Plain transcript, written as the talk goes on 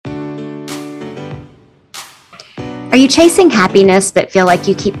Are you chasing happiness but feel like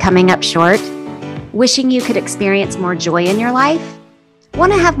you keep coming up short? Wishing you could experience more joy in your life?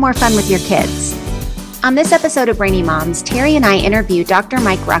 Want to have more fun with your kids? On this episode of Brainy Moms, Terry and I interview Dr.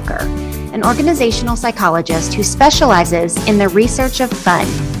 Mike Rucker, an organizational psychologist who specializes in the research of fun.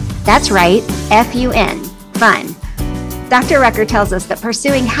 That's right, F-U-N, fun. Dr. Rucker tells us that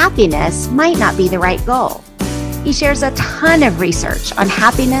pursuing happiness might not be the right goal. He shares a ton of research on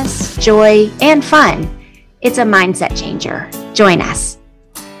happiness, joy, and fun. It's a mindset changer. Join us.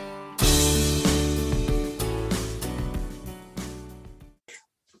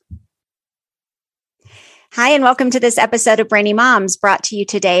 Hi, and welcome to this episode of Brainy Moms, brought to you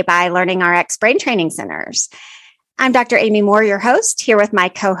today by LearningRx Brain Training Centers. I'm Dr. Amy Moore, your host, here with my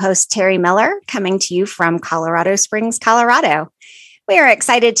co-host Terry Miller, coming to you from Colorado Springs, Colorado. We are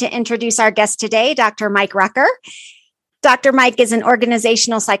excited to introduce our guest today, Dr. Mike Rucker. Dr. Mike is an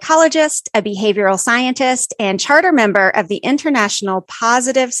organizational psychologist, a behavioral scientist, and charter member of the International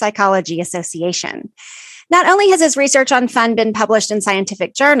Positive Psychology Association. Not only has his research on fun been published in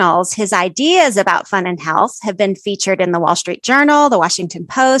scientific journals, his ideas about fun and health have been featured in the Wall Street Journal, the Washington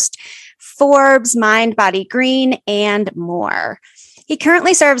Post, Forbes, Mind, Body, Green, and more. He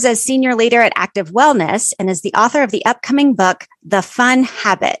currently serves as senior leader at Active Wellness and is the author of the upcoming book, The Fun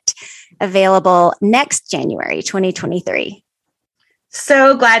Habit, available next January 2023.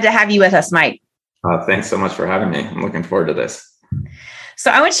 So glad to have you with us, Mike. Thanks so much for having me. I'm looking forward to this.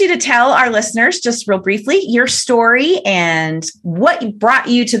 So I want you to tell our listeners just real briefly your story and what brought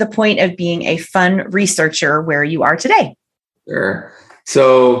you to the point of being a fun researcher where you are today. Sure.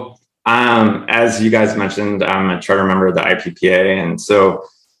 So as you guys mentioned, I'm a charter member of the IPPA. And so,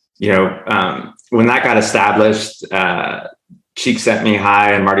 when that got established,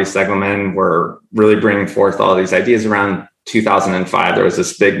 Csikszentmihalyi and Marty Seligman were really bringing forth all these ideas around 2005. There was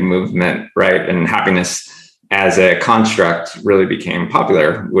this big movement, right? And happiness as a construct really became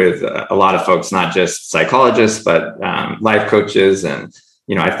popular with a lot of folks, not just psychologists, but life coaches. And,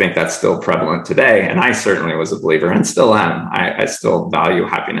 I think that's still prevalent today. And I certainly was a believer and still am. I still value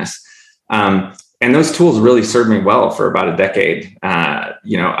happiness. And those tools really served me well for about a decade.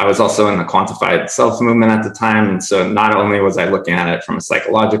 I was also in the quantified self movement at the time. And so not only was I looking at it from a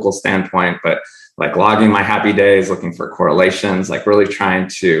psychological standpoint, but like logging my happy days, looking for correlations, like really trying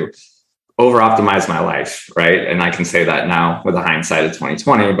to over-optimize my life, right? And I can say that now with a hindsight of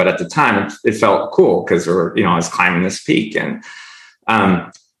 2020, but at the time it felt cool because I was climbing this peak. And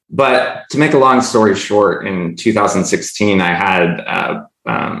but to make a long story short, in 2016, I had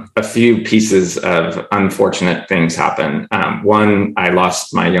a few pieces of unfortunate things happen. One, I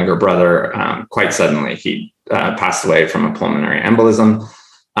lost my younger brother quite suddenly. He passed away from a pulmonary embolism.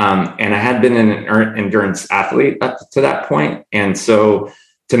 And I had been an endurance athlete up to that point. And so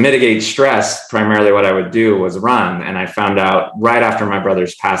to mitigate stress, primarily what I would do was run. And I found out right after my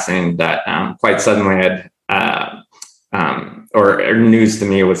brother's passing that quite suddenly or news to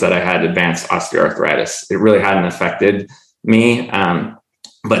me was that I had advanced osteoarthritis. It really hadn't affected me.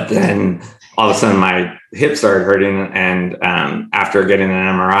 But then all of a sudden my hip started hurting. And after getting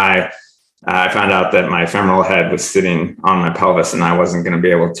an MRI, I found out that my femoral head was sitting on my pelvis and I wasn't going to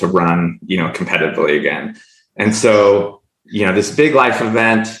be able to run, competitively again. And so, this big life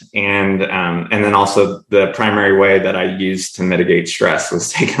event and then also the primary way that I used to mitigate stress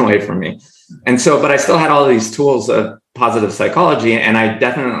was taken away from me. And so, but I still had all these tools of positive psychology, and I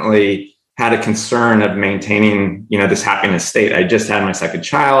definitely had a concern of maintaining, this happiness state. I just had my second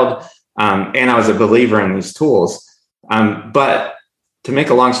child, and I was a believer in these tools. But to make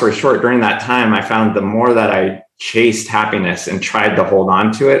a long story short, during that time, I found the more that I chased happiness and tried to hold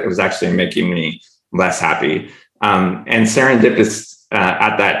on to it, it was actually making me less happy. And serendipitous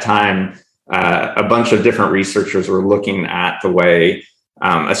at that time, a bunch of different researchers were looking at the way,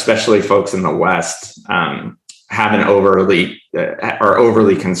 especially folks in the West, have an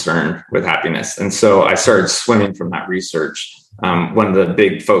overly concerned with happiness. And so I started swimming from that research. One of the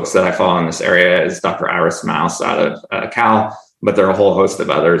big folks that I follow in this area is Dr. Iris Mouse out of Cal, but there are a whole host of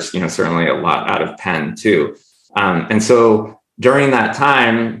others, certainly a lot out of Penn too. And so during that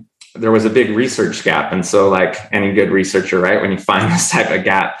time, there was a big research gap. And so like any good researcher, right, when you find this type of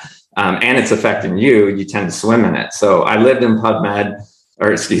gap and it's affecting you, you tend to swim in it. So I lived in PubMed,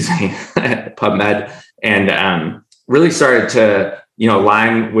 and really started to,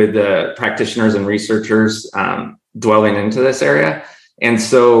 align with the practitioners and researchers dwelling into this area. And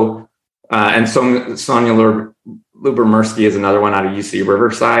so, Sonia Lyubomirsky is another one out of UC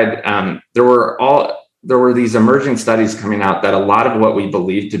Riverside. There were these emerging studies coming out that a lot of what we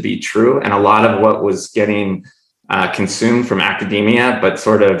believed to be true and a lot of what was getting consumed from academia, but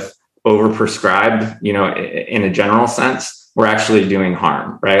sort of overprescribed, in a general sense, we're actually doing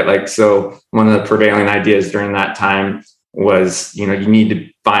harm, right? Like, so one of the prevailing ideas during that time was, you need to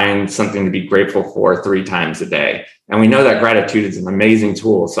find something to be grateful for 3 times a day. And we know that gratitude is an amazing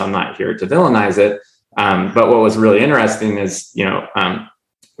tool, so I'm not here to villainize it. But what was really interesting is,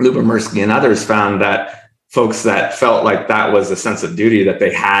 Lyubomirsky and others found that folks that felt like that was a sense of duty that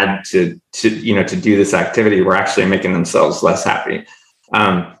they had to do this activity were actually making themselves less happy.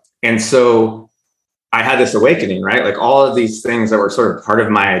 And so I had this awakening, right? Like all of these things that were sort of part of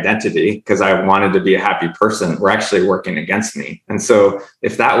my identity because I wanted to be a happy person were actually working against me. And so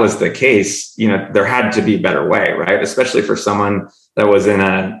if that was the case, there had to be a better way, right? Especially for someone that was in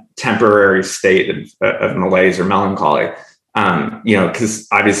a temporary state of malaise or melancholy. Because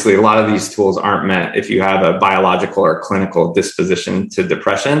obviously a lot of these tools aren't meant if you have a biological or clinical disposition to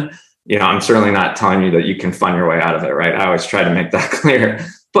depression. I'm certainly not telling you that you can fun your way out of it, right? I always try to make that clear.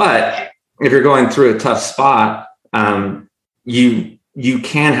 But if you're going through a tough spot, you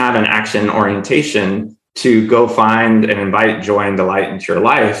can have an action orientation to go find and invite joy and delight into your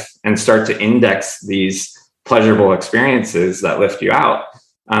life and start to index these pleasurable experiences that lift you out.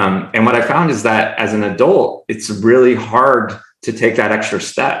 And what I found is that as an adult, it's really hard to take that extra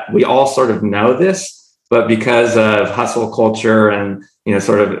step. We all sort of know this, but because of hustle culture and,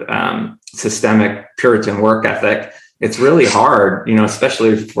 systemic Puritan work ethic, it's really hard,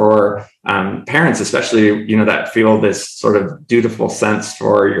 especially for parents, especially, that feel this sort of dutiful sense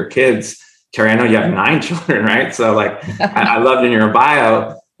for your kids. Terry, I know you have 9 children, right? So like, I loved in your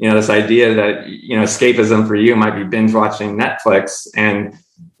bio, this idea that, escapism for you might be binge watching Netflix. And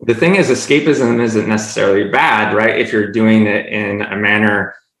the thing is, escapism isn't necessarily bad, right? If you're doing it in a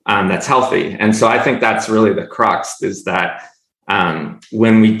manner that's healthy. And so I think that's really the crux is that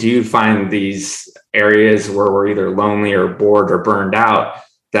when we do find these areas where we're either lonely or bored or burned out,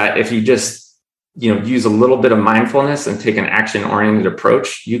 that if you just, use a little bit of mindfulness and take an action-oriented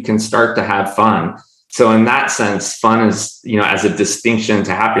approach, you can start to have fun. So in that sense, fun is, as a distinction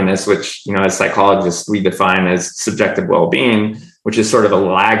to happiness, which, as psychologists, we define as subjective well-being, which is sort of a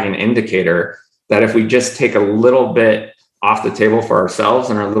lagging indicator that if we just take a little bit off the table for ourselves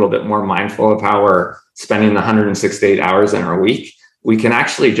and are a little bit more mindful of how we're spending the 168 hours in our week, we can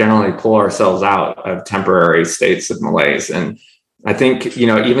actually generally pull ourselves out of temporary states of malaise. And I think,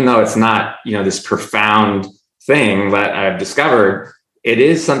 even though it's not, this profound thing that I've discovered, it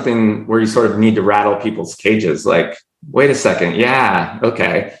is something where you sort of need to rattle people's cages. Like, wait a second. Yeah.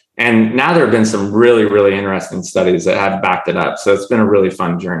 Okay. And now there have been some really, really interesting studies that have backed it up. So it's been a really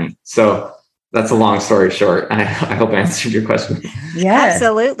fun journey. So that's a long story short. I hope I answered your question. Yeah,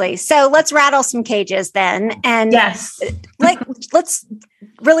 absolutely. So let's rattle some cages then. And yes, let's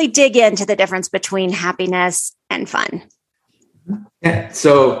really dig into the difference between happiness and fun. Yeah.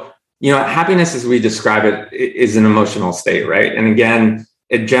 So, happiness as we describe it is an emotional state, right? And again,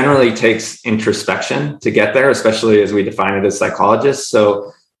 it generally takes introspection to get there, especially as we define it as psychologists.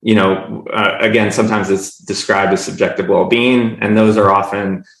 So, again, sometimes it's described as subjective well-being, and those are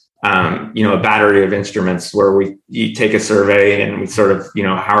often a battery of instruments where you take a survey and we sort of,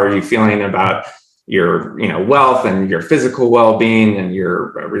 how are you feeling about your, wealth and your physical well-being and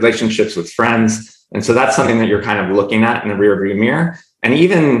your relationships with friends. And so that's something that you're kind of looking at in the rearview mirror. And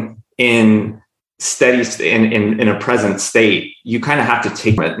even in in a present state, you kind of have to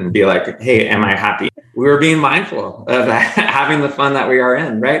take it and be like, hey, am I happy? We were being mindful of having the fun that we are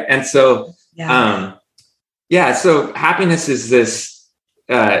in. Right. And so, so happiness is this,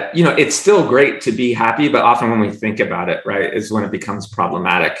 it's still great to be happy, but often when we think about it, right, is when it becomes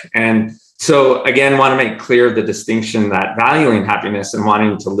problematic. And so again, want to make clear the distinction that valuing happiness and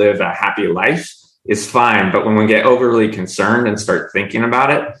wanting to live a happy life is fine. But when we get overly concerned and start thinking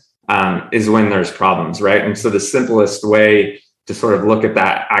about it, is when there's problems, right? And so the simplest way to sort of look at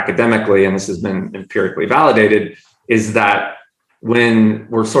that academically, and this has been empirically validated, is that when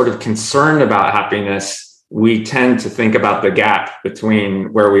we're sort of concerned about happiness, we tend to think about the gap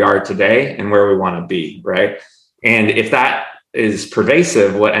between where we are today and where we want to be, right? And if that is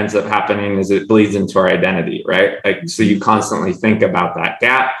pervasive, what ends up happening is it bleeds into our identity, right? Like, so you constantly think about that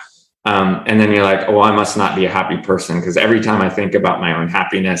gap. And then you're like, oh, I must not be a happy person because every time I think about my own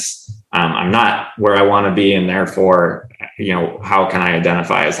happiness, I'm not where I want to be. And therefore, how can I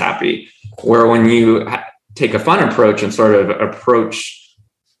identify as happy? Where when you take a fun approach and sort of approach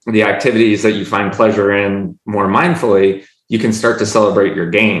the activities that you find pleasure in more mindfully, you can start to celebrate your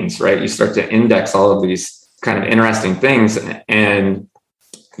gains, right? You start to index all of these kind of interesting things. And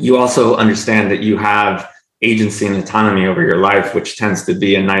you also understand that you have agency and autonomy over your life, which tends to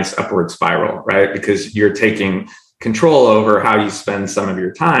be a nice upward spiral, right? Because you're taking control over how you spend some of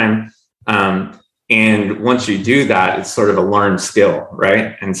your time. And once you do that, it's sort of a learned skill,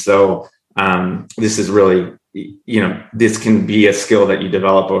 right? And so this is really, this can be a skill that you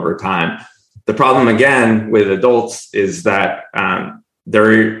develop over time. The problem, again, with adults is that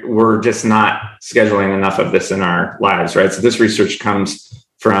we're just not scheduling enough of this in our lives, right? So this research comes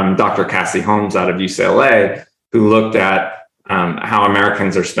from Dr. Cassie Holmes out of UCLA, who looked at how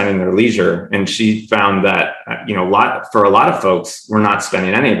Americans are spending their leisure. And she found that, for a lot of folks, we're not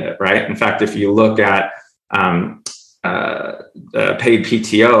spending any of it, right? In fact, if you look at paid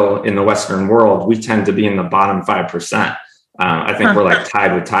PTO in the Western world, we tend to be in the bottom 5%. I think we're like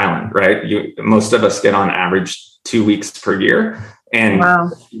tied with Thailand, right? Most of us get on average 2 weeks per year. And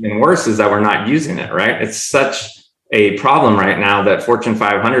even worse is that we're not using it, right? It's such a problem right now that Fortune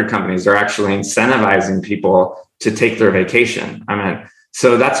 500 companies are actually incentivizing people to take their vacation.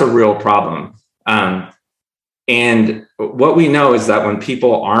 So that's a real problem. And what we know is that when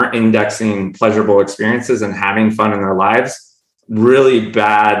people aren't indexing pleasurable experiences and having fun in their lives, really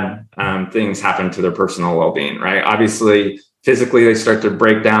bad things happen to their personal well-being, right? Obviously, physically, they start to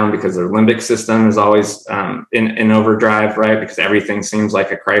break down because their limbic system is always in overdrive, right? Because everything seems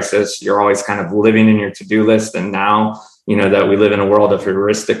like a crisis. You're always kind of living in your to-do list. And now, that we live in a world of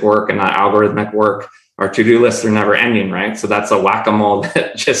heuristic work and not algorithmic work, our to-do lists are never ending, right? So that's a whack-a-mole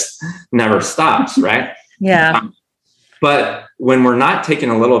that just never stops, right? Yeah. But when we're not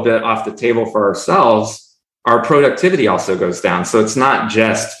taking a little bit off the table for ourselves, our productivity also goes down. So it's not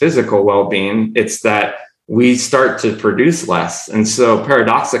just physical well-being, it's that we start to produce less. And so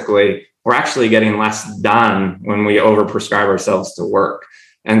paradoxically, we're actually getting less done when we overprescribe ourselves to work.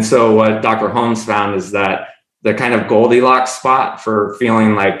 And so what Dr. Holmes found is that the kind of Goldilocks spot for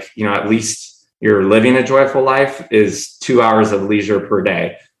feeling like, at least you're living a joyful life is 2 hours of leisure per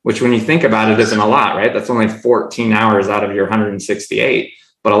day, which when you think about it isn't a lot, right? That's only 14 hours out of your 168.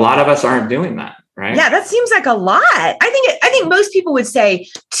 But a lot of us aren't doing that, right? Yeah, that seems like a lot. I think most people would say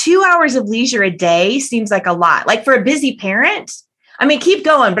 2 hours of leisure a day seems like a lot. Like for a busy parent, keep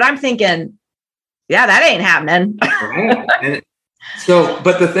going, but I'm thinking, yeah, that ain't happening. Right? And so,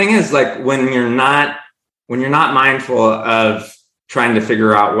 but the thing is, like, when you're not mindful of trying to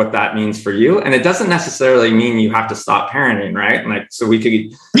figure out what that means for you, and it doesn't necessarily mean you have to stop parenting, right? Like, so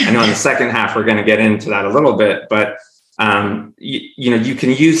I know in the second half we're going to get into that a little bit, but you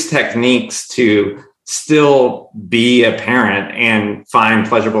can use techniques to still be a parent and find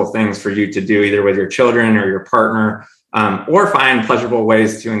pleasurable things for you to do, either with your children or your partner, or find pleasurable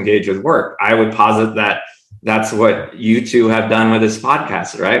ways to engage with work. I would posit that that's what you two have done with this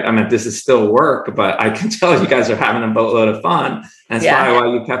podcast, right? This is still work, but I can tell you guys are having a boatload of fun. And that's probably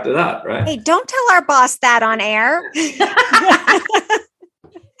why you kept it up, right? Hey, don't tell our boss that on air.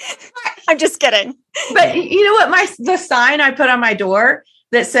 I'm just kidding. But you know what? The sign I put on my door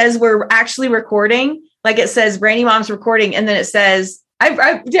that says we're actually recording, like it says Brainy Mom's recording. And then it says,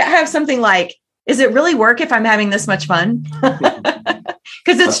 I have something like, is it really work if I'm having this much fun?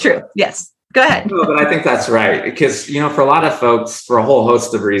 Because it's true. Yes. Go ahead. No, but I think that's right. Because, for a lot of folks, for a whole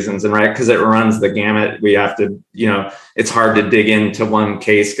host of reasons, and right, because it runs the gamut, we have to, it's hard to dig into one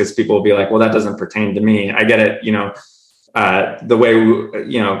case because people will be like, well, that doesn't pertain to me. I get it. The way,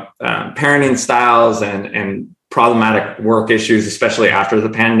 parenting styles and problematic work issues, especially after the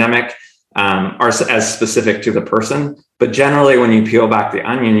pandemic, are as specific to the person. But generally, when you peel back the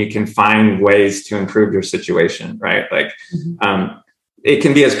onion, you can find ways to improve your situation, right? Like, it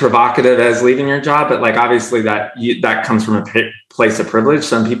can be as provocative as leaving your job, but like, obviously that comes from a place of privilege.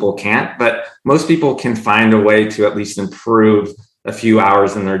 Some people can't, but most people can find a way to at least improve a few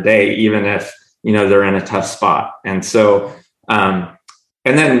hours in their day, even if, they're in a tough spot. And so, and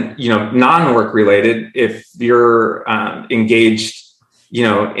then, non-work related, if you're engaged,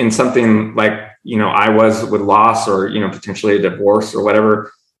 in something like, I was with loss or, potentially a divorce or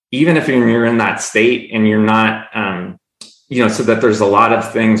whatever, even if you're in that state and you're not, so that there's a lot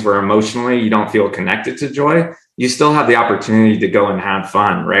of things where emotionally you don't feel connected to joy, you still have the opportunity to go and have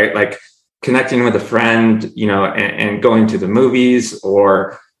fun, right? Like connecting with a friend, and going to the movies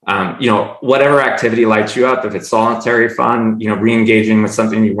or, whatever activity lights you up. If it's solitary fun, re-engaging with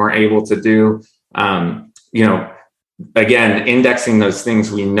something you weren't able to do, again, indexing those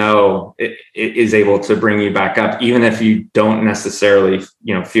things we know it is able to bring you back up, even if you don't necessarily,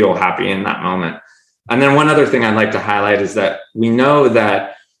 feel happy in that moment. And then one other thing I'd like to highlight is that we know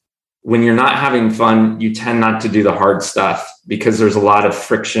that when you're not having fun, you tend not to do the hard stuff because there's a lot of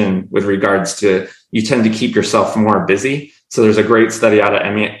friction with regards to, you tend to keep yourself more busy. So there's a great study out of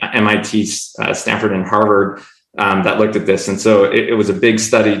MIT, Stanford, and Harvard that looked at this. And so it was a big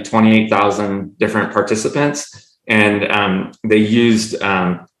study, 28,000 different participants. and they used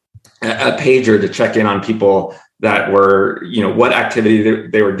a pager to check in on people that were, what activity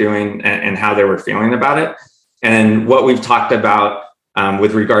they were doing and how they were feeling about it. And what we've talked about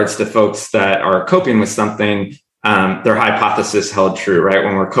with regards to folks that are coping with something, their hypothesis held true, right?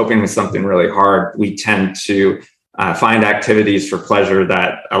 When we're coping with something really hard, we tend to find activities for pleasure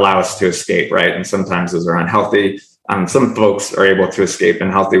that allow us to escape, right? And sometimes those are unhealthy. Some folks are able to escape in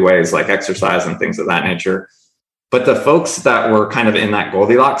healthy ways like exercise and things of that nature. But the folks that were kind of in that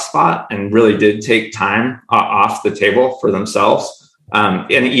Goldilocks spot and really did take time off the table for themselves, and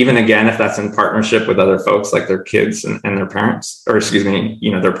even again, if that's in partnership with other folks like their kids and their parents, or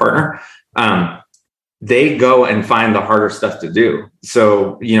their partner, they go and find the harder stuff to do.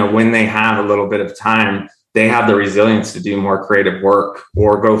 So, when they have a little bit of time, they have the resilience to do more creative work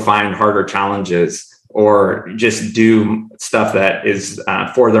or go find harder challenges or just do stuff that is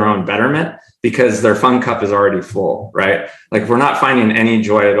for their own betterment, because their fun cup is already full, right? Like if we're not finding any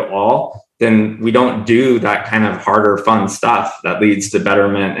joy at all, then we don't do that kind of harder, fun stuff that leads to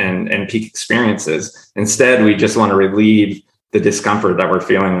betterment and peak experiences. Instead, we just want to relieve the discomfort that we're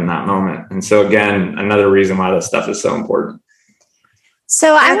feeling in that moment. And so again, another reason why this stuff is so important.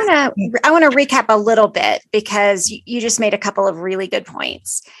 So I want to recap a little bit, because you just made a couple of really good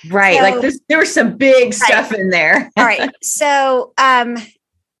points. Right. So, there was some big stuff in there. All right. So,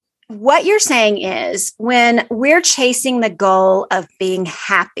 what you're saying is when we're chasing the goal of being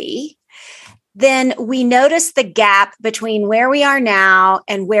happy, then we notice the gap between where we are now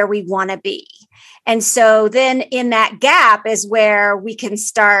and where we want to be. And so then in that gap is where we can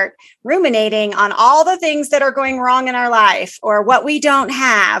start ruminating on all the things that are going wrong in our life, or what we don't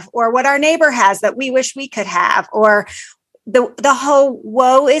have, or what our neighbor has that we wish we could have, or the whole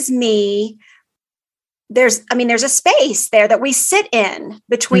woe is me. There's a space there that we sit in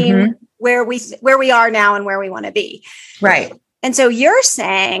between where we are now and where we want to be. Right. And so you're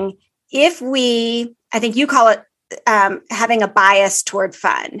saying I think you call it having a bias toward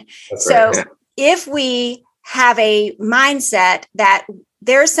fun. That's so right, yeah. If we have a mindset that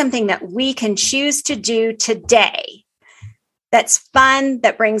there's something that we can choose to do today that's fun,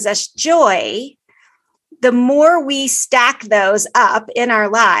 that brings us joy, the more we stack those up in our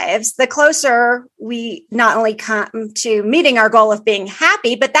lives, the closer we not only come to meeting our goal of being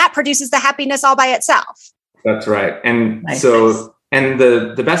happy, but that produces the happiness all by itself. That's right. And nice. And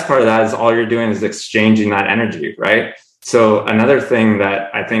the best part of that is all you're doing is exchanging that energy, right? So another thing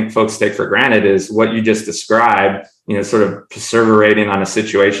that I think folks take for granted is what you just described, sort of perseverating on a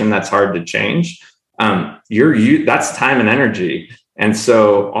situation that's hard to change. That's time and energy. And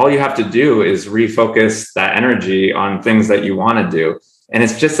so all you have to do is refocus that energy on things that you want to do. And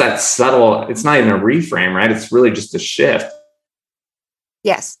it's just that subtle, it's not even a reframe, right? It's really just a shift.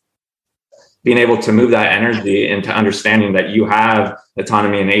 Yes. Being able to move that energy into understanding that you have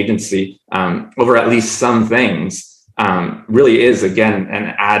autonomy and agency over at least some things really is, again,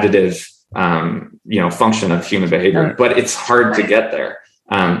 an additive, function of human behavior. But it's hard to get there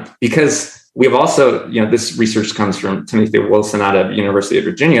because we've also, this research comes from Timothy Wilson out of University of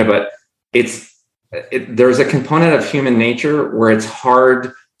Virginia, but there's a component of human nature where it's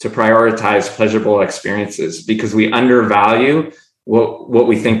hard to prioritize pleasurable experiences because we undervalue what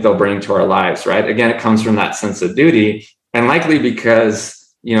we think they'll bring to our lives, right? Again, it comes from that sense of duty, and likely because,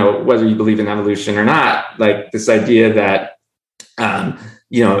 whether you believe in evolution or not, like this idea that,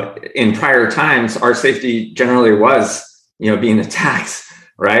 in prior times, our safety generally was, being attacked,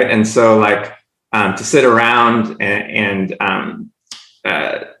 right? And so to sit around and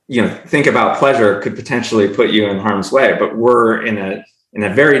think about pleasure could potentially put you in harm's way, but we're in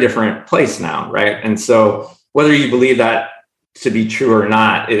a very different place now, right? And so whether you believe that to be true or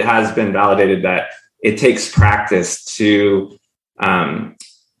not, it has been validated that it takes practice to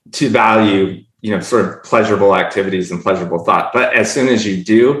value, sort of pleasurable activities and pleasurable thought. But as soon as you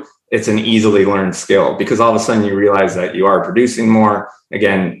do, it's an easily learned skill because all of a sudden you realize that you are producing more.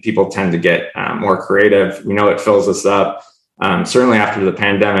 Again, people tend to get more creative. We know it fills us up. Certainly after the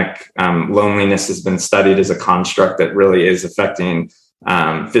pandemic, loneliness has been studied as a construct that really is affecting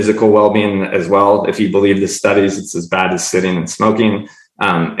physical well-being as well. If you believe the studies, it's as bad as sitting and smoking.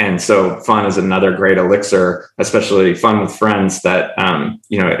 And so fun is another great elixir, especially fun with friends that,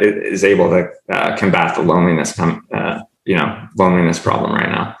 is able to combat the loneliness problem right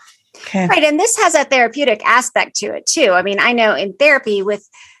now. Okay. Right. And this has a therapeutic aspect to it too. I mean, I know in therapy with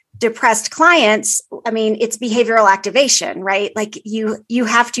depressed clients, it's behavioral activation, right? Like you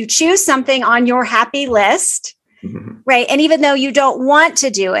have to choose something on your happy list. Mm-hmm. Right. And even though you don't want to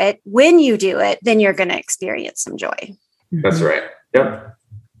do it, when you do it, then you're going to experience some joy. That's right. Yep.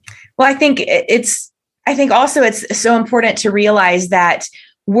 Well, I think it's I think also it's so important to realize that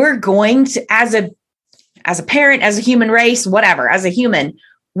we're going to, as a parent, as a human race, whatever, as a human,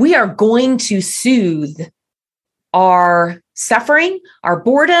 we are going to soothe our suffering, our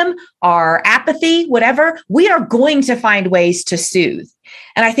boredom, our apathy, whatever. We are going to find ways to soothe.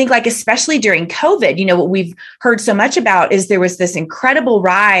 And I think, like, especially during COVID, what we've heard so much about is there was this incredible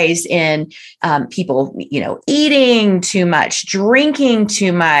rise in people, eating too much, drinking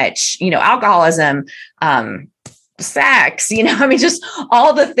too much, alcoholism, sex, just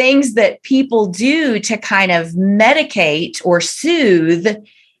all the things that people do to kind of medicate or soothe,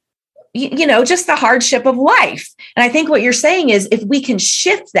 just the hardship of life. And I think what you're saying is, if we can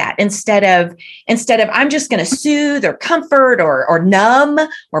shift that instead of I'm just going to soothe or comfort or numb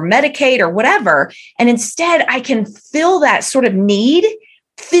or medicate or whatever, and instead I can fill that sort of need,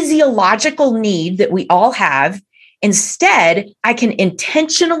 physiological need that we all have. Instead, I can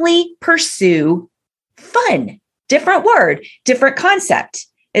intentionally pursue fun. Different word, different concept.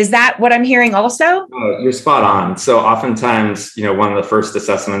 Is that what I'm hearing also? Oh, you're spot on. So oftentimes, one of the first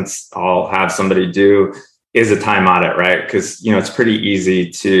assessments I'll have somebody do is a time audit, right? Because, it's pretty easy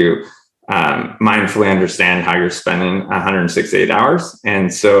to mindfully understand how you're spending 168 hours.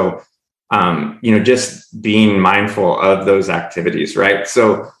 And so, just being mindful of those activities, right?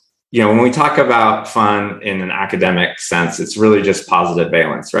 So, when we talk about fun in an academic sense, it's really just positive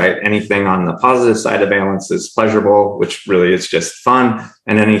valence, right? Anything on the positive side of valence is pleasurable, which really is just fun.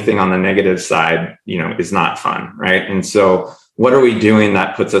 And anything on the negative side, is not fun, right? And so what are we doing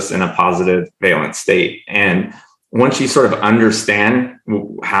that puts us in a positive valence state? And once you sort of understand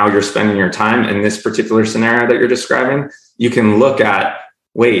how you're spending your time in this particular scenario that you're describing, you can look at,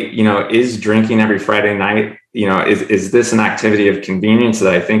 wait, is drinking every Friday night, is this an activity of convenience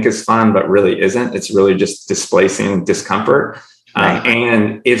that I think is fun, but really isn't? It's really just displacing discomfort. Right.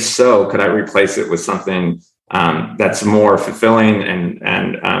 And if so, could I replace it with something that's more fulfilling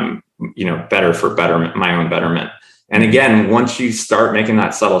and better for my own betterment? And again, once you start making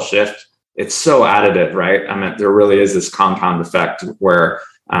that subtle shift, it's so additive, right? I mean, there really is this compound effect where,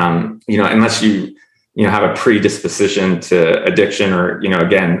 unless you have a predisposition to addiction or,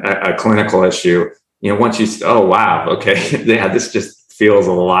 again, a clinical issue, once you, oh, wow, okay, yeah, this just feels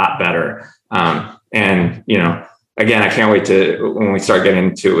a lot better. And, again, I can't wait to, when we start getting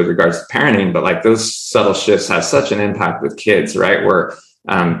into it with regards to parenting, but like those subtle shifts have such an impact with kids, right? Where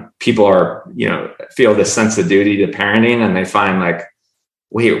people are, feel this sense of duty to parenting, and they find like,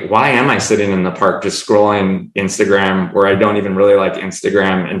 wait, why am I sitting in the park just scrolling Instagram where I don't even really like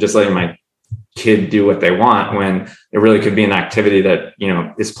Instagram and just letting my kid do what they want, when it really could be an activity that,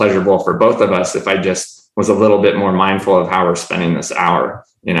 is pleasurable for both of us if I just was a little bit more mindful of how we're spending this hour,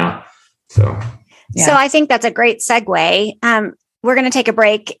 So, yeah. So I think that's a great segue. We're going to take a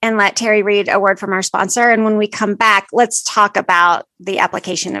break and let Terry read a word from our sponsor. And when we come back, let's talk about the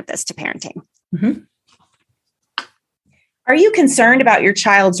application of this to parenting. Mm-hmm. Are you concerned about your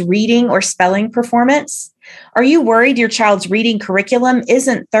child's reading or spelling performance? Are you worried your child's reading curriculum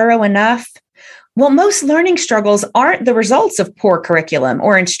isn't thorough enough? Well, most learning struggles aren't the results of poor curriculum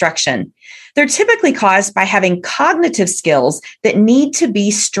or instruction. They're typically caused by having cognitive skills that need to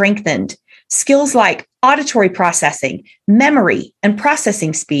be strengthened. Skills like auditory processing, memory, and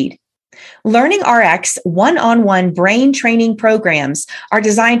processing speed. Learning RX one-on-one brain training programs are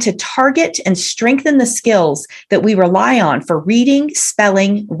designed to target and strengthen the skills that we rely on for reading,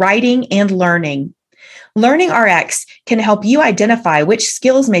 spelling, writing, and learning. Learning RX can help you identify which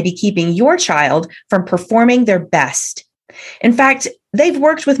skills may be keeping your child from performing their best. In fact, they've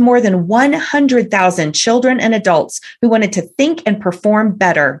worked with more than 100,000 children and adults who wanted to think and perform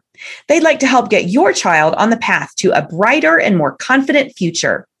better. They'd like to help get your child on the path to a brighter and more confident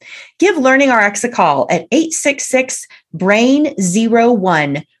future. Give Learning RX a call at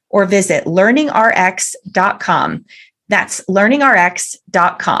 866-BRAIN-01 or visit learningrx.com. That's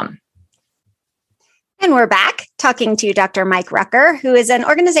learningrx.com. And we're back talking to Dr. Mike Rucker, who is an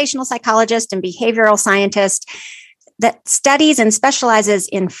organizational psychologist and behavioral scientist that studies and specializes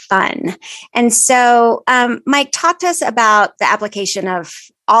in fun. And so, Mike, talk to us about the application of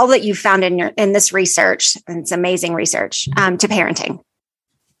all that you found in this research, and it's amazing research, to parenting.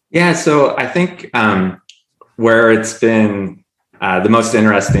 Yeah, so I think where it's been the most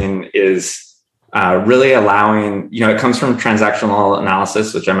interesting is really allowing, it comes from transactional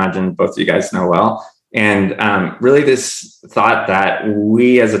analysis, which I imagine both of you guys know well. And really this thought that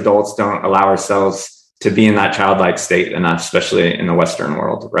we as adults don't allow ourselves to be in that childlike state enough, especially in the Western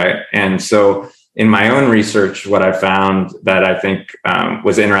world, right? And so in my own research, what I found that I think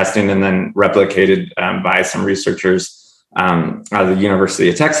was interesting and then replicated by some researchers out of the University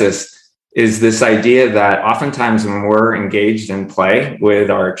of Texas is this idea that oftentimes when we're engaged in play with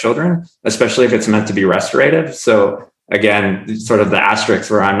our children, especially if it's meant to be restorative. So again, sort of the asterisk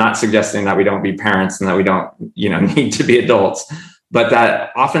where I'm not suggesting that we don't be parents and that we don't, need to be adults, but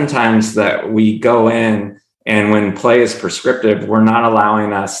that oftentimes that we go in and when play is prescriptive, we're not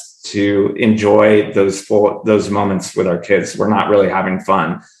allowing us to enjoy those moments with our kids. We're not really having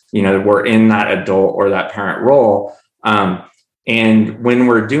fun. We're in that adult or that parent role. And when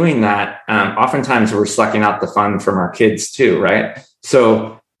we're doing that, oftentimes we're sucking out the fun from our kids too, right?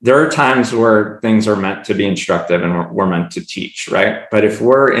 So there are times where things are meant to be instructive and we're meant to teach, right? But if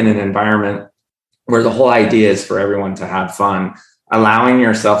we're in an environment where the whole idea is for everyone to have fun, allowing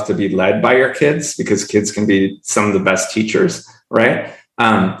yourself to be led by your kids, because kids can be some of the best teachers, right?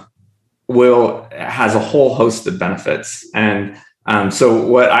 Has a whole host of benefits. And so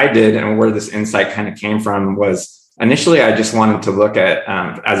what I did and where this insight kind of came from was initially, I just wanted to look at,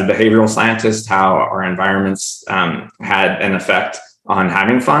 as a behavioral scientist, how our environments had an effect on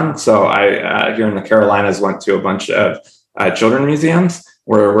having fun. So I, here in the Carolinas, went to a bunch of children museums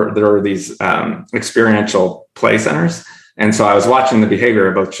where there were these experiential play centers. And so I was watching the behavior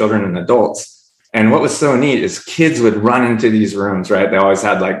of both children and adults. And what was so neat is kids would run into these rooms, right? They always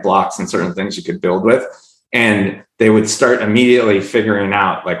had like blocks and certain things you could build with. And they would start immediately figuring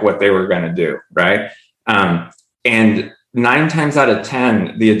out like what they were going to do, right? And 9 times out of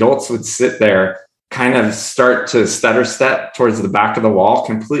 10, the adults would sit there, kind of start to stutter step towards the back of the wall,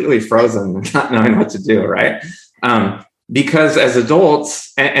 completely frozen, not knowing what to do, right? Because as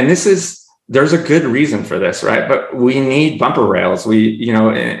adults, and there's a good reason for this, right? But we need bumper rails.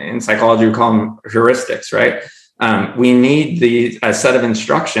 In psychology, we call them heuristics, right? We need a set of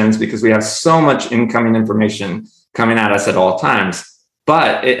instructions because we have so much incoming information coming at us at all times.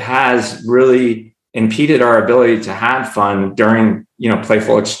 But it has really impeded our ability to have fun during,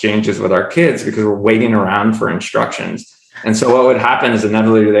 playful exchanges with our kids because we're waiting around for instructions. And so what would happen is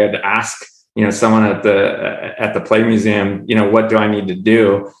inevitably they had to ask, someone at the play museum, what do I need to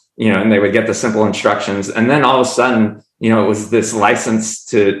do? And they would get the simple instructions. And then all of a sudden, it was this license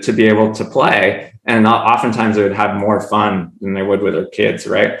to be able to play. And oftentimes they would have more fun than they would with their kids,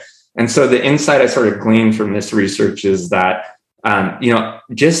 right? And so the insight I sort of gleaned from this research is that,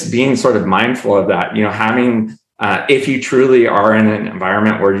 just being sort of mindful of that, having, if you truly are in an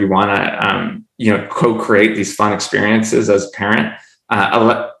environment where you want to, co-create these fun experiences as a parent,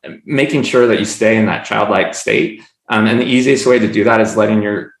 making sure that you stay in that childlike state. And the easiest way to do that is letting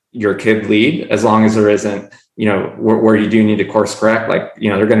your kid lead, as long as there isn't, where you do need to course correct. Like,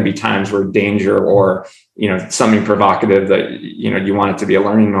 there are going to be times where danger or, something provocative that, you want it to be a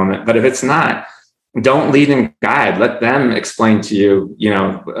learning moment. But if it's not, don't lead and guide. Let them explain to you,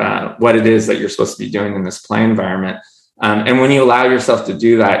 what it is that you're supposed to be doing in this play environment. And when you allow yourself to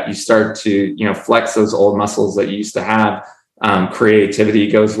do that, you start to, flex those old muscles that you used to have.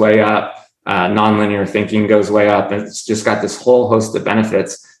 Creativity goes way up. Nonlinear thinking goes way up. And it's just got this whole host of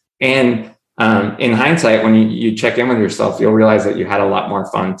benefits. And in hindsight, when you check in with yourself, you'll realize that you had a lot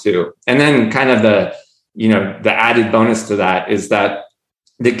more fun too. And then kind of the added bonus to that is that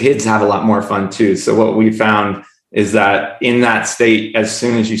the kids have a lot more fun too. So what we found is that in that state, as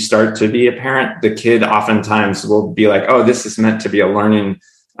soon as you start to be a parent, the kid oftentimes will be like, oh, this is meant to be a learning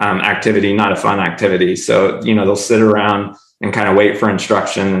activity, not a fun activity. So, they'll sit around and kind of wait for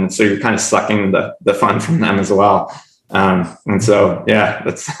instruction. And so you're kind of sucking the fun from them as well. And so, yeah,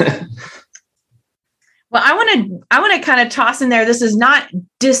 that's. Well, I want to kind of toss in there. This is not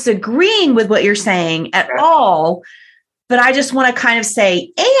disagreeing with what you're saying at all, but I just want to kind of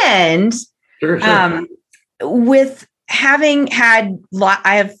say, and Sure. With having had,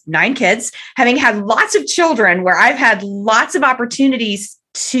 I have 9 kids, having had lots of children where I've had lots of opportunities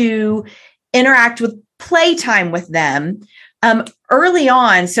to interact with playtime with them early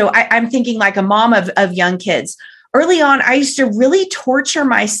on. So I'm thinking like a mom of young kids. Early on, I used to really torture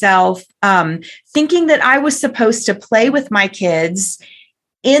myself thinking that I was supposed to play with my kids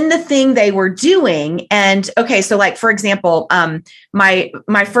in the thing they were doing. And okay, so like, for example,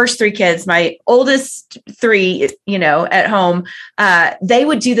 my first 3 kids, my oldest 3, at home, they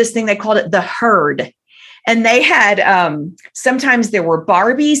would do this thing. They called it the herd. And they had, sometimes there were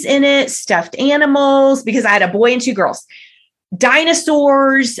Barbies in it, stuffed animals, because I had a boy and 2 girls,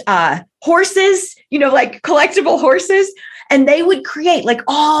 dinosaurs, horses, like collectible horses. And they would create like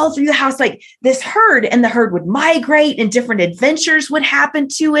all through the house, like this herd, and the herd would migrate and different adventures would happen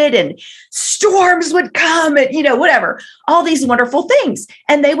to it. And storms would come and, whatever, all these wonderful things.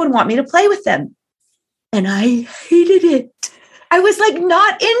 And they would want me to play with them. And I hated it. I was like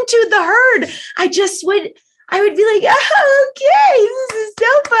not into the herd. I would be like, oh, okay, this is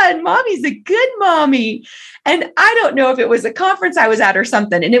so fun. Mommy's a good mommy. And I don't know if it was a conference I was at or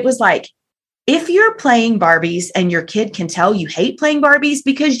something. And it was like, if you're playing Barbies and your kid can tell you hate playing Barbies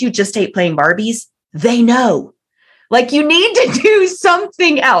because you just hate playing Barbies, they know. Like, you need to do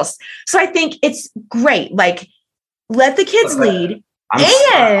something else. So I think it's great. Like, let the kids lead.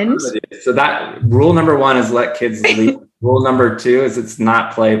 So that rule number 1 is let kids lead. Rule number 2 is it's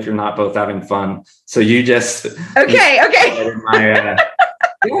not play if you're not both having fun. So you just okay. Yeah,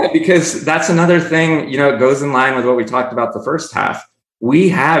 because that's another thing. It goes in line with what we talked about the first half. We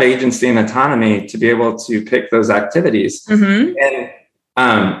have agency and autonomy to be able to pick those activities, and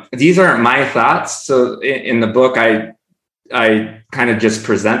these aren't my thoughts. So in the book, I kind of just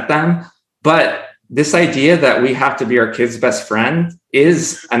present them, but this idea that we have to be our kid's best friend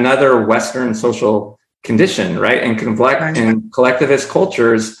is another Western social condition, right? And in collectivist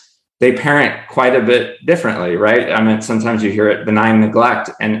cultures, they parent quite a bit differently, right? I mean, sometimes you hear it benign neglect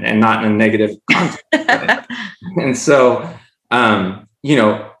and not in a negative context. Right? And so,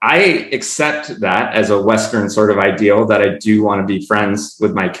 I accept that as a Western sort of ideal that I do want to be friends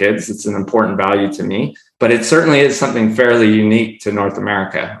with my kids. It's an important value to me, but it certainly is something fairly unique to North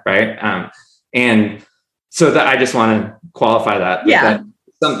America, right? And so that I just want to qualify that. That's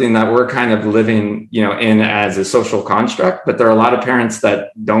something that we're kind of living, in as a social construct, but there are a lot of parents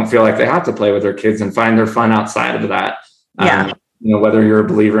that don't feel like they have to play with their kids and find their fun outside of that. Whether you're a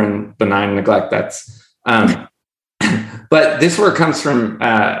believer in benign neglect, that's, but this work comes from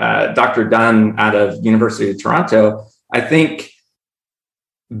Dr. Dunn out of University of Toronto. I think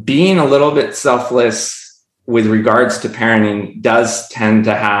being a little bit selfless with regards to parenting does tend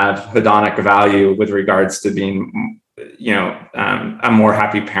to have hedonic value with regards to being, a more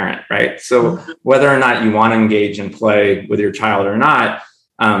happy parent, right? So whether or not you want to engage and play with your child or not,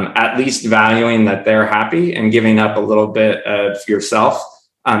 at least valuing that they're happy and giving up a little bit of yourself,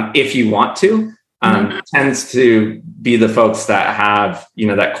 if you want to, tends to be the folks that have,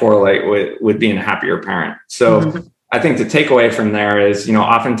 that correlate with being a happier parent. So I think the takeaway from there is,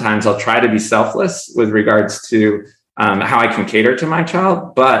 oftentimes I'll try to be selfless with regards to how I can cater to my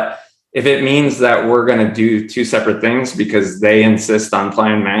child. But if it means that we're going to do 2 separate things because they insist on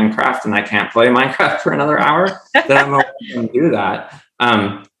playing Minecraft and I can't play Minecraft for another hour, then I'm going to do that.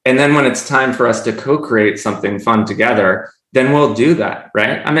 And then when it's time for us to co-create something fun together, then we'll do that,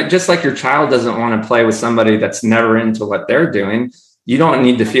 right? I mean, just like your child doesn't want to play with somebody that's never into what they're doing, you don't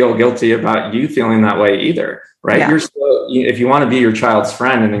need to feel guilty about you feeling that way either, right? Yeah. If you want to be your child's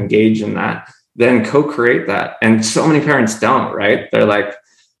friend and engage in that, then co-create that. And so many parents don't, right? They're like,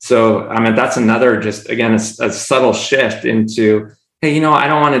 so, I mean, that's another, just again, a subtle shift into, hey, I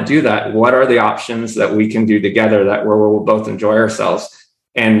don't want to do that. What are the options that we can do together that where we'll both enjoy ourselves?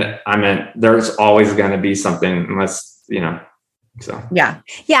 And I mean, there's always going to be something unless, so. Yeah,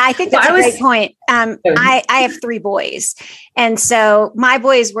 I think that's a great point. I have 3 boys. And so my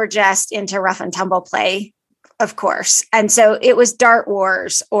boys were just into rough and tumble play, of course. And so it was Dart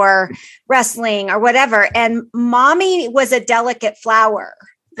Wars or wrestling or whatever. And mommy was a delicate flower.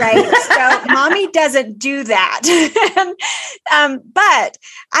 Right. So mommy doesn't do that. But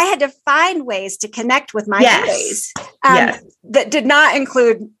I had to find ways to connect with my boys that did not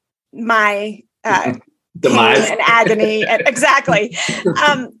include my demise and agony. Exactly.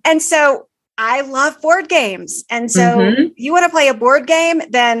 And so I love board games. And so you want to play a board game,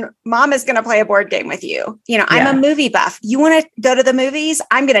 then mom is going to play a board game with you. I'm a movie buff. You want to go to the movies?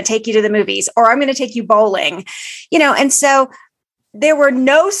 I'm going to take you to the movies, or I'm going to take you bowling, and so there were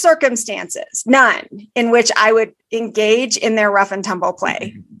no circumstances, none, in which I would engage in their rough and tumble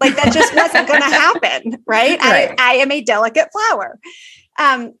play. Like that just wasn't going to happen, right? I am a delicate flower.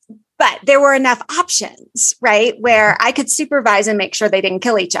 But there were enough options, right, where I could supervise and make sure they didn't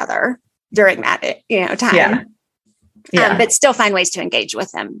kill each other during that, time. But still find ways to engage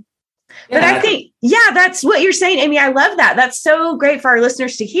with them. But I think, that's what you're saying, Amy. I love that. That's so great for our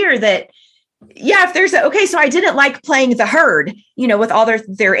listeners to hear that. If there's so I didn't like playing the herd, with all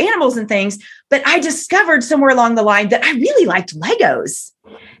their animals and things, but I discovered somewhere along the line that I really liked Legos,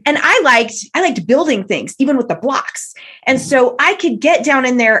 and I liked building things, even with the blocks. And so I could get down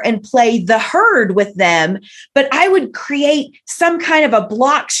in there and play the herd with them, but I would create some kind of a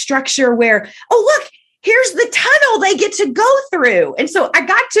block structure where, oh, look, here's the tunnel they get to go through. And so I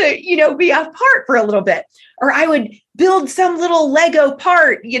got to, be a part for a little bit, or I would build some little Lego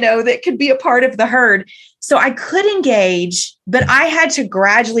part, that could be a part of the herd. So I could engage, but I had to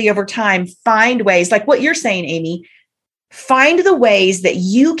gradually over time find ways, like what you're saying, Amy, find the ways that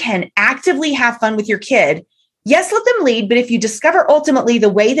you can actively have fun with your kid. Yes, let them lead, but if you discover ultimately the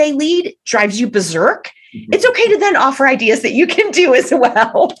way they lead drives you berserk, it's okay to then offer ideas that you can do as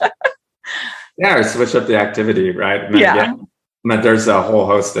well. Yeah, or switch up the activity, right? But there's a whole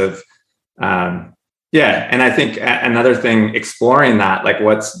host of, and I think another thing, exploring that, like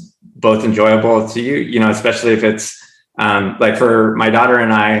what's both enjoyable to you, especially if it's like for my daughter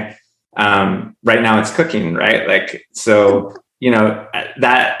and I, right now it's cooking, right? Like, so,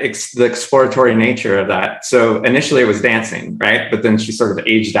 the exploratory nature of that. So initially it was dancing, right? But then she sort of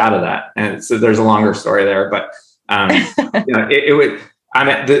aged out of that. And so there's a longer story there, but, it would,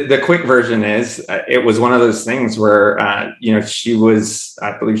 the quick version is it was one of those things where, I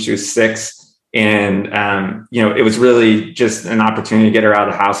believe she was 6, and, it was really just an opportunity to get her out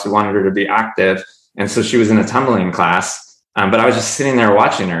of the house. We wanted her to be active. And so she was in a tumbling class, but I was just sitting there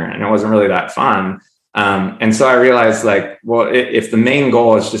watching her, and it wasn't really that fun. And so I realized, like, well, if the main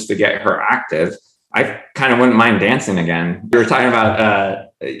goal is just to get her active, I kind of wouldn't mind dancing again. We were talking about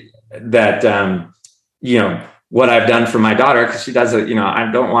that, what I've done for my daughter, because she does it, I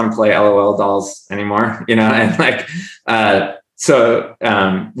don't want to play LOL dolls anymore, and like, so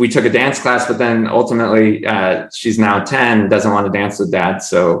we took a dance class, but then ultimately she's now 10, doesn't want to dance with dad.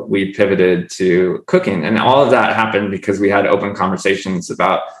 So we pivoted to cooking, and all of that happened because we had open conversations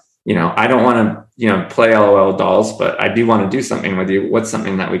about, I don't want to, play LOL dolls, but I do want to do something with you. What's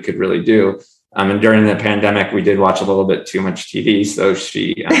something that we could really do? And during the pandemic, we did watch a little bit too much TV. So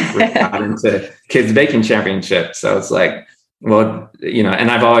she really got into Kids Baking Championship. So it's like, well, and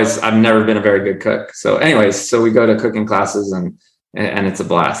I've never been a very good cook. So anyways, so we go to cooking classes, and it's a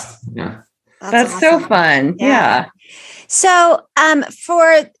blast. Yeah. That's awesome. So fun. Yeah. So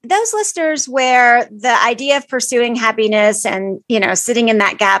for those listeners where the idea of pursuing happiness and, sitting in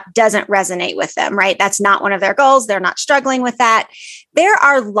that gap doesn't resonate with them, right? That's not one of their goals. They're not struggling with that. There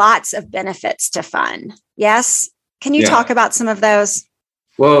are lots of benefits to fun. Yes. Can you talk about some of those?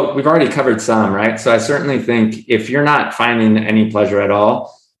 Well, we've already covered some, right? So I certainly think if you're not finding any pleasure at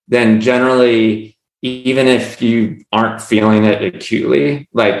all, then generally, even if you aren't feeling it acutely,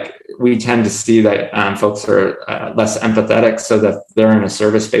 like we tend to see that folks are less empathetic, so that they're in a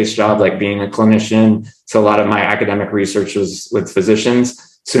service-based job, like being a clinician. So a lot of my academic research was with physicians.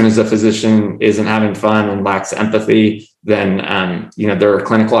 As soon as a physician isn't having fun and lacks empathy, then their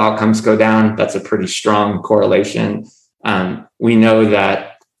clinical outcomes go down. That's a pretty strong correlation. We know that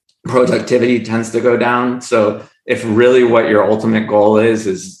productivity tends to go down. So if really what your ultimate goal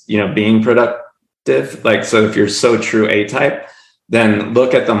is being productive, like, so if you're so true A-type, then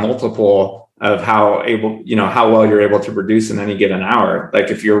look at the multiple of how well you're able to produce in any given hour. Like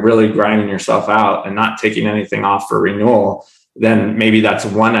if you're really grinding yourself out and not taking anything off for renewal, then maybe that's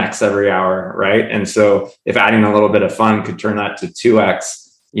 1x every hour, right? And so if adding a little bit of fun could turn that to 2x,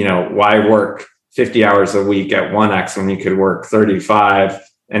 why work 50 hours a week at 1x when you could work 35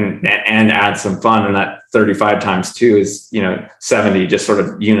 and add some fun? And that 35 times 2 is 70 just sort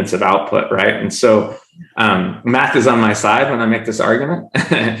of units of output, right? And so math is on my side when I make this argument.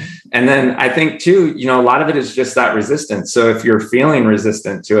 And then I think too, a lot of it is just that resistance. So if you're feeling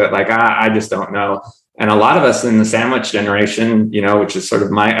resistant to it, like I just don't know. And a lot of us in the sandwich generation, which is sort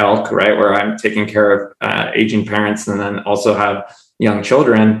of my elk, right, where I'm taking care of aging parents and then also have young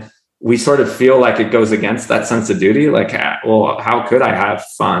children, we sort of feel like it goes against that sense of duty. Like, well, how could I have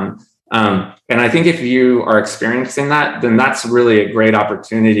fun? And I think if you are experiencing that, then that's really a great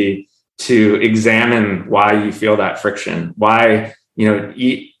opportunity to examine why you feel that friction. Why,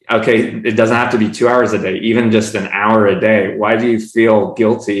 it doesn't have to be 2 hours a day, even just an hour a day. Why do you feel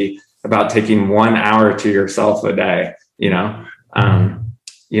guilty about taking 1 hour to yourself a day? We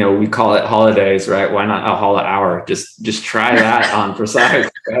call it holidays, right? Why not a holla hour? Just try that on Precise.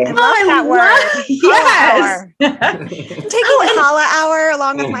 Right? I love that word. Yes. I'm taking a holla hour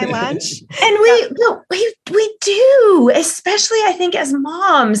along with my lunch. And we do, especially I think as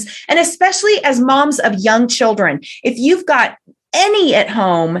moms, and especially as moms of young children. If you've got any at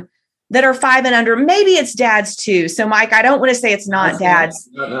home that are 5 and under, maybe it's dads too. So Mike, I don't want to say it's not dads.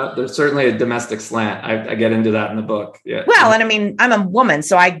 No, there's certainly a domestic slant. I get into that in the book. Yeah. Well, and I mean, I'm a woman,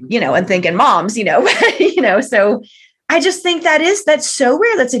 so I, and thinking moms, so I just think that's so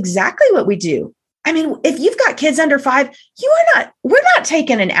rare. That's exactly what we do. I mean, if you've got kids under 5, we're not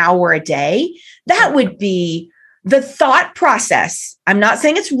taking an hour a day. That would be the thought process. I'm not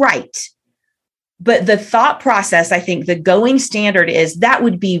saying it's right, but the thought process, I think the going standard is that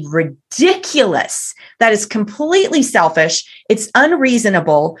would be ridiculous. That is completely selfish. It's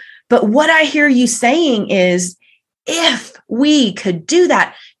unreasonable. But what I hear you saying is, if we could do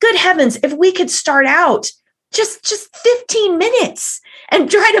that, good heavens, if we could start out just 15 minutes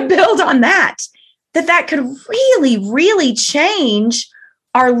and try to build on that could really, really change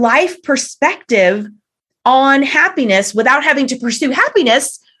our life perspective on happiness without having to pursue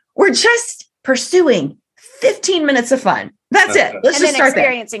happiness. We're just pursuing 15 minutes of fun. That's it. Let's just start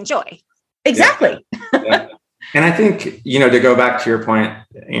experiencing joy. Exactly. Yeah. And I think, to go back to your point,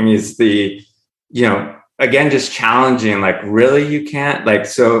 Amy, is again, just challenging, like, really, you can't, like,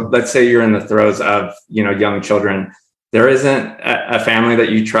 so let's say you're in the throes of, young children. There isn't a family that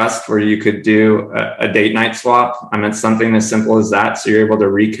you trust where you could do a date night swap. I mean, something as simple as that. So you're able to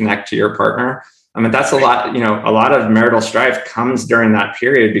reconnect to your partner. I mean, that's a lot, a lot of marital strife comes during that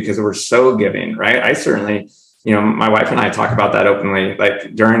period because we're so giving, right? I certainly, my wife and I talk about that openly.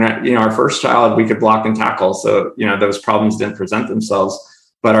 Like during, our first child, we could block and tackle. So, those problems didn't present themselves.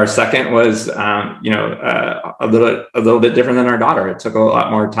 But our second was, a little bit different than our daughter. It took a lot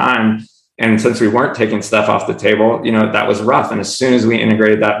more time. And since we weren't taking stuff off the table, that was rough. And as soon as we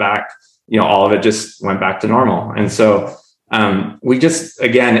integrated that back, all of it just went back to normal. And so we just,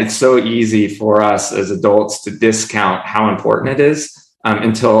 again, it's so easy for us as adults to discount how important it is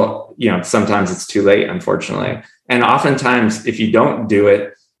until, sometimes it's too late, unfortunately. And oftentimes, if you don't do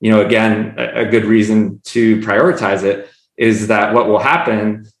it, again, a good reason to prioritize it is that what will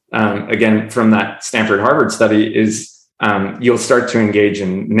happen, again, from that Stanford Harvard study is you'll start to engage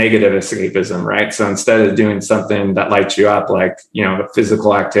in negative escapism, right? So instead of doing something that lights you up, like,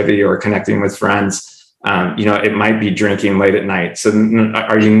 physical activity or connecting with friends, it might be drinking late at night. So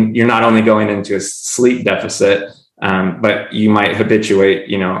you're not only going into a sleep deficit, but you might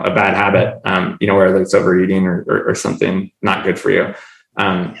habituate, a bad habit, whether it's overeating or something not good for you.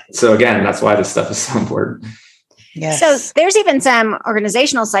 So again, that's why this stuff is so important. Yes. So there's even some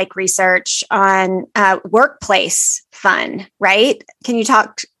organizational psych research on workplace fun, right? Can you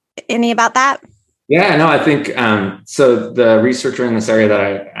talk any about that? Yeah, no, I think, so the researcher in this area that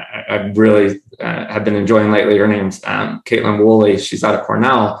I really have been enjoying lately, her name's Caitlin Woolley. She's out of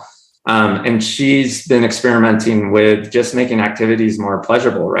Cornell. And she's been experimenting with just making activities more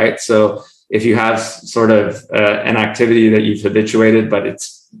pleasurable, right? So if you have sort of an activity that you've habituated, but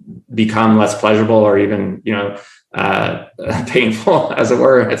it's become less pleasurable or even, painful, as it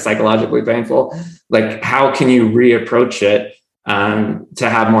were, it's psychologically painful, like how can you reapproach it to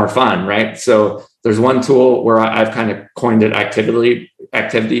have more fun, right? So there's one tool where I've kind of coined it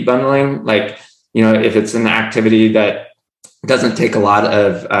activity bundling. Like, if it's an activity that doesn't take a lot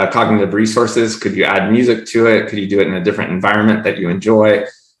of cognitive resources, could you add music to it? Could you do it in a different environment that you enjoy?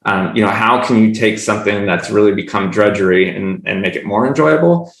 How can you take something that's really become drudgery and make it more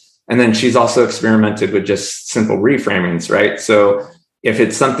enjoyable? And then she's also experimented with just simple reframings, right? So if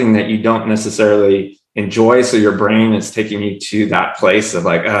it's something that you don't necessarily enjoy, so your brain is taking you to that place of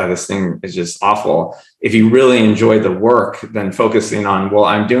like, oh, this thing is just awful. If you really enjoy the work, then focusing on, well,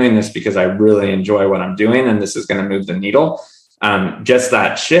 I'm doing this because I really enjoy what I'm doing, and this is going to move the needle. Just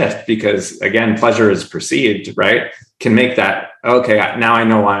that shift, because again, pleasure is perceived, right? Can make that, okay, now I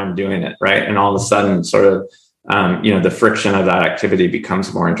know why I'm doing it, right? And all of a sudden sort of, the friction of that activity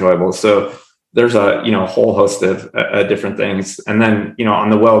becomes more enjoyable. So there's a, whole host of different things. And then, on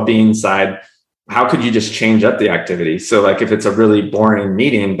the well-being side, how could you just change up the activity? So like if it's a really boring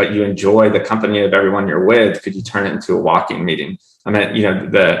meeting, but you enjoy the company of everyone you're with, could you turn it into a walking meeting? I mean,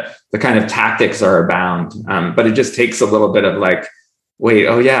 the kind of tactics are abound, but it just takes a little bit of like, wait,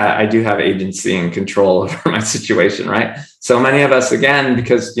 oh yeah, I do have agency and control over my situation, right? So many of us, again,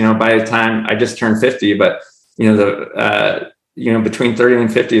 because, by the time I just turned 50, but, between 30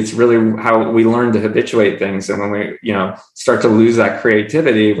 and 50, it's really how we learn to habituate things. And when we, start to lose that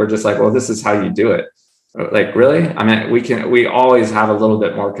creativity, we're just like, well, this is how you do it. Like, really? I mean, we always have a little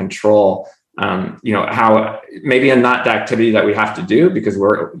bit more control, how maybe not the activity that we have to do because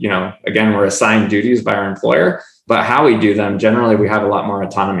we're, again, we're assigned duties by our employer, but how we do them, generally, we have a lot more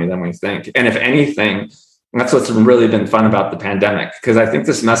autonomy than we think. And if anything, that's what's really been fun about the pandemic, because I think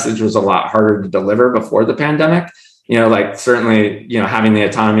this message was a lot harder to deliver before the pandemic. Certainly, having the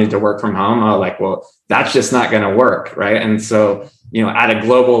autonomy to work from home, well, that's just not going to work. Right. And so, at a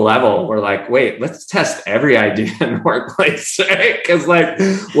global level, we're like, wait, let's test every idea in the workplace, right? Because like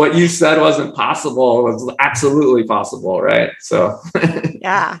what you said wasn't possible was absolutely possible. Right. So,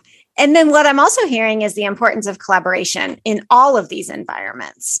 yeah. And then what I'm also hearing is the importance of collaboration in all of these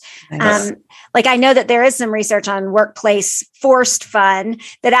environments. Nice. I know that there is some research on workplace forced fun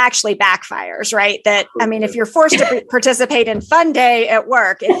that actually backfires, right? That, I mean, if you're forced to participate in fun day at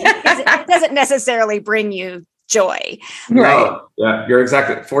work, it doesn't necessarily bring you joy. Right. Yeah, you're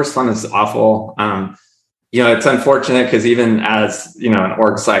exactly. Forced fun is awful. It's unfortunate because even as, an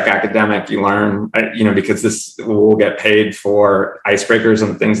org psych academic, you learn, because this will get paid for icebreakers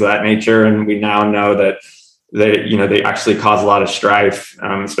and things of that nature. And we now know that they actually cause a lot of strife,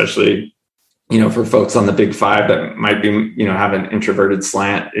 especially for folks on the big five that might be, have an introverted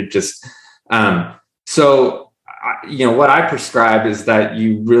slant. It just, what I prescribe is that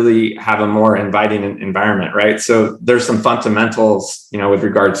you really have a more inviting environment, right? So there's some fundamentals, with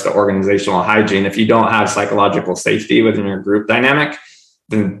regards to organizational hygiene. If you don't have psychological safety within your group dynamic,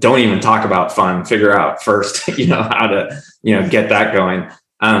 then don't even talk about fun. Figure out first, how to, get that going.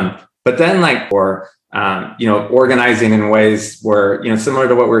 But then organizing in ways where, similar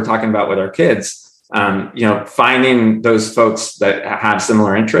to what we were talking about with our kids, finding those folks that have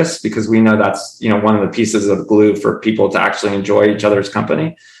similar interests, because we know that's, one of the pieces of glue for people to actually enjoy each other's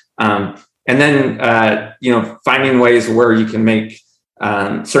company. And then, finding ways where you can make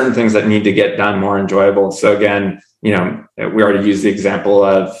certain things that need to get done more enjoyable. So again, we already used the example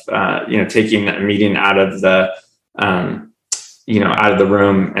of, taking a meeting out of the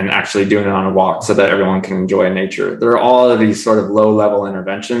room and actually doing it on a walk so that everyone can enjoy nature. There are all of these sort of low level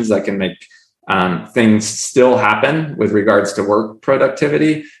interventions that can make things still happen with regards to work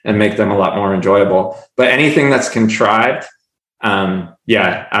productivity and make them a lot more enjoyable. But anything that's contrived,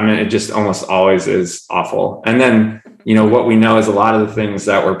 it just almost always is awful. And then, what we know is a lot of the things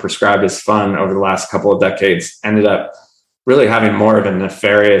that were prescribed as fun over the last couple of decades ended up really having more of a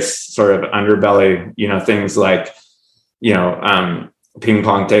nefarious sort of underbelly, things like, ping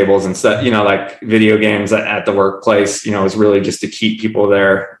pong tables and stuff, like video games at the workplace, is really just to keep people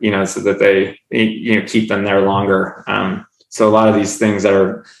there, so that they, keep them there longer. So a lot of these things that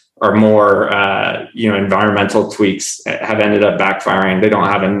are more, environmental tweaks have ended up backfiring. They don't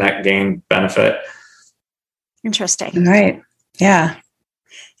have a net gain benefit. Interesting. Right. Yeah.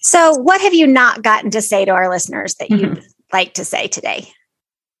 So what have you not gotten to say to our listeners that you'd like to say today?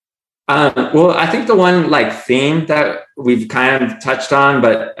 Well, I think the one theme that we've kind of touched on,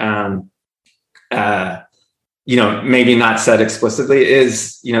 but, maybe not said explicitly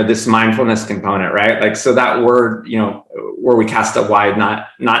is, this mindfulness component, right? So that word, where we cast a wide,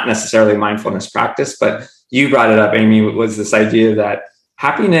 not necessarily mindfulness practice, but you brought it up, Amy, was this idea that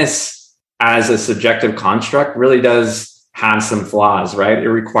happiness as a subjective construct really does have some flaws, right? It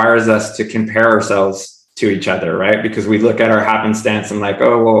requires us to compare ourselves to each other, right? Because we look at our happenstance and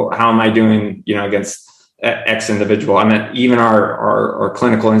oh, well, how am I doing, against X individual? I mean, even our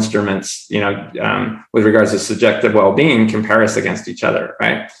clinical instruments, with regards to subjective well-being, compare us against each other,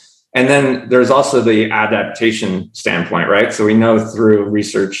 right? And then there's also the adaptation standpoint, right? So we know through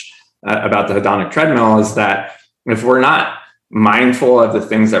research about the hedonic treadmill is that if we're not mindful of the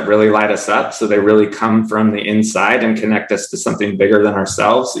things that really light us up, so they really come from the inside and connect us to something bigger than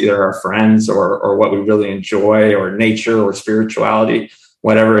ourselves, either our friends or what we really enjoy, or nature or spirituality,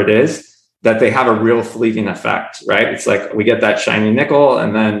 whatever it is, that they have a real fleeting effect, right? It's like we get that shiny nickel,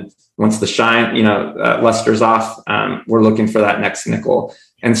 and then once the shine, luster's off, we're looking for that next nickel.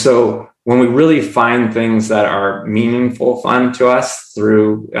 And so when we really find things that are meaningful fun to us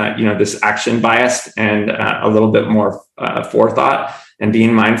through, this action bias and a little bit more forethought and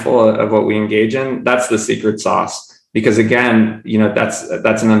being mindful of what we engage in, that's the secret sauce. Because again, that's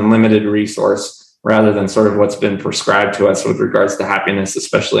an unlimited resource rather than sort of what's been prescribed to us with regards to happiness,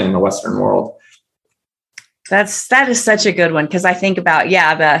 especially in the Western world. That is such a good one. Cause I think about,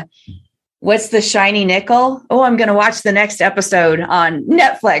 what's the shiny nickel? Oh, I'm going to watch the next episode on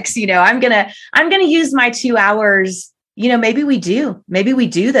Netflix. I'm going to use my 2 hours. Maybe we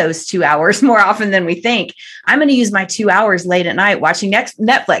do those 2 hours more often than we think. I'm going to use my 2 hours late at night watching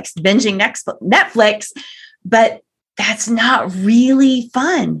Netflix, binging Netflix, but that's not really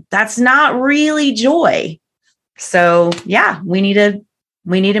fun. That's not really joy. So we need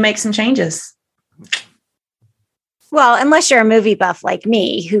to make some changes. Well, unless you're a movie buff like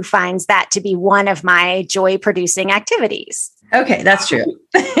me, who finds that to be one of my joy-producing activities. Okay, that's true.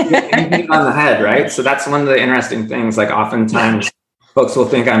 You hit it on the head, right? So that's one of the interesting things. Oftentimes, folks will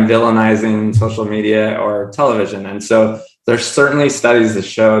think I'm villainizing social media or television, and so there's certainly studies that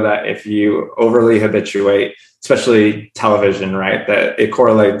show that if you overly habituate, especially television, right, that it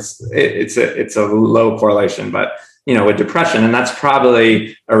correlates. It's a low correlation, but with depression. And that's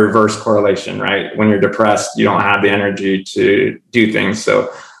probably a reverse correlation, right? When you're depressed, you don't have the energy to do things.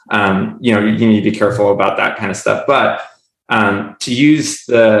 So, you need to be careful about that kind of stuff. But to use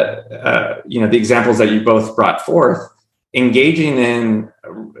the examples that you both brought forth, engaging in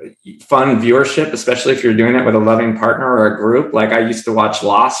fun viewership, especially if you're doing it with a loving partner or a group. I used to watch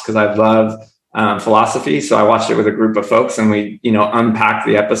Lost because I love philosophy. So I watched it with a group of folks and we, unpack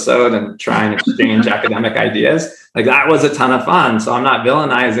the episode and try and exchange academic ideas. That was a ton of fun. So I'm not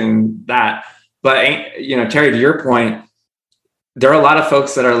villainizing that. But, Terry, to your point, there are a lot of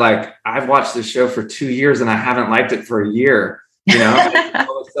folks that are I've watched this show for 2 years and I haven't liked it for a year,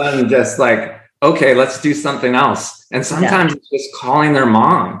 all of a sudden just okay, let's do something else. And sometimes it's just calling their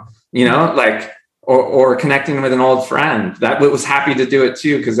mom, like, or connecting with an old friend that was happy to do it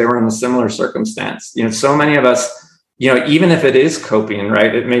too, because they were in a similar circumstance. So many of us, even if it is coping,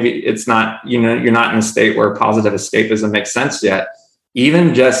 right? Maybe it's not, you're not in a state where positive escapism makes sense yet.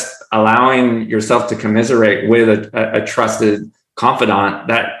 Even just allowing yourself to commiserate with a trusted confidant,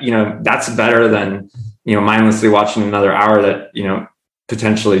 that, that's better than, mindlessly watching another hour that,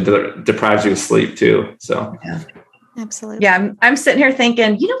 potentially deprives you of sleep too. So absolutely. Yeah. I'm sitting here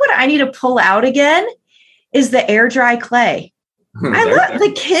thinking, what I need to pull out again is the air dry clay.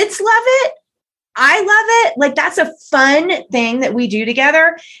 The kids love it. I love it. Like, that's a fun thing that we do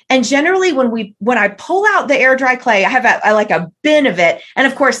together. And generally when I pull out the air dry clay, I have a bin of it. And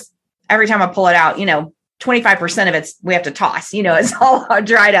of course, every time I pull it out, 25% of we have to toss, it's all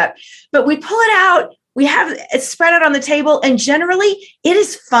dried up, but we pull it out. We have it spread out on the table, and generally it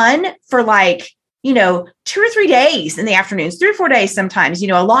is fun for 2 or 3 days in the afternoons, 3 or 4 days, sometimes,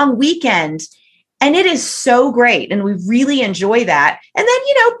 a long weekend. And it is so great. And we really enjoy that. And then,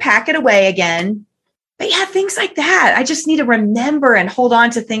 pack it away again. But yeah, things like that. I just need to remember and hold on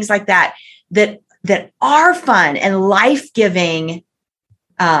to things like that are fun and life-giving,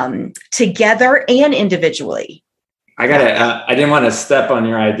 together and individually. I didn't want to step on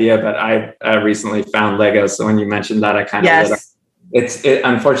your idea, but I recently found Legos. So when you mentioned that, I kind of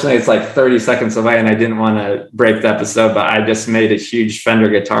unfortunately, it's like 30 seconds away, and I didn't want to break the episode, but I just made a huge Fender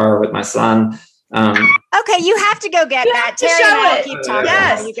guitar with my son. Okay, you have to go get that. Terry and I will keep talking.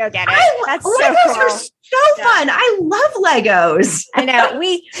 Yes. You go get it. That's so Legos cool. are so fun. I love Legos. I know.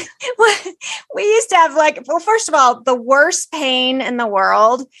 We used to have first of all, the worst pain in the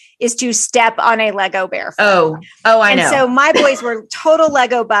world is to step on a Lego barefoot. Oh, I know. And so my boys were total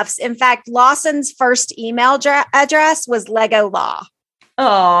Lego buffs. In fact, Lawson's first email address was Lego Law.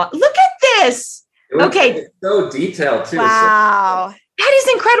 Oh, look at this. Okay. It's so detailed too. Wow. That is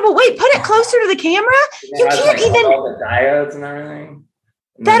incredible. Wait, put it closer to the camera. You can't even. All the diodes and everything.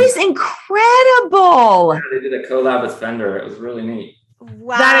 That is incredible. Yeah, they did a collab with Fender. It was really neat.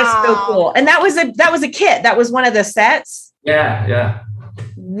 Wow. That is so cool. And that was a kit. That was one of the sets. Yeah.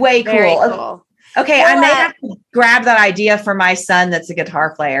 Way cool. Very cool. Okay, I may have to grab that idea for my son that's a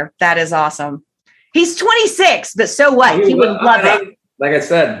guitar player. That is awesome. He's 26, but so what? He would love it. Like I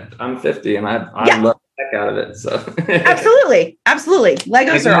said, I'm 50 and I love the heck out of it. So Absolutely.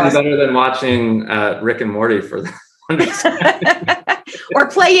 Legos are awesome. Better than watching Rick and Morty for the or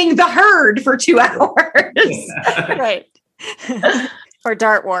playing The Herd for 2 hours. Yeah. Right. Or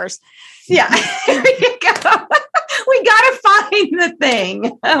Dart Wars. Yeah. There you go. We got to find the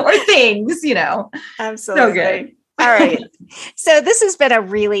thing or things, Absolutely. So good. All right. So this has been a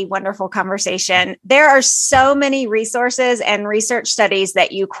really wonderful conversation. There are so many resources and research studies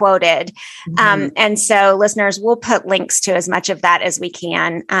that you quoted. Mm-hmm. And so listeners, we'll put links to as much of that as we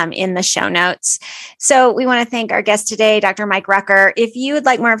can in the show notes. So we want to thank our guest today, Dr. Mike Rucker. If you would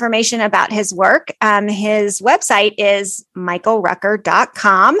like more information about his work, his website is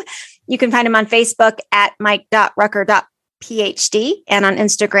michaelrucker.com. You can find him on Facebook at mike.rucker.PhD and on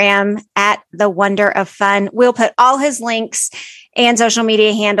Instagram at The Wonder of Fun. We'll put all his links and social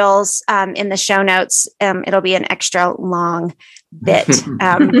media handles in the show notes. It'll be an extra long bit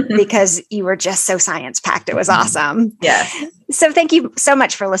because you were just so science-packed. It was awesome. Yes. So thank you so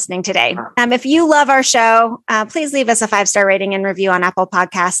much for listening today. If you love our show, please leave us a 5-star rating and review on Apple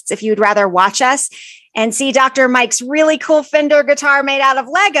Podcasts. If you'd rather watch us and see Dr. Mike's really cool Fender guitar made out of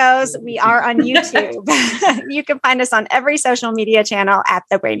Legos, we are on YouTube. You can find us on every social media channel at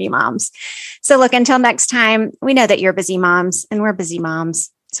The Brainy Moms. So look, until next time, we know that you're busy moms and we're busy moms.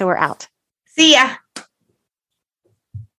 So we're out. See ya.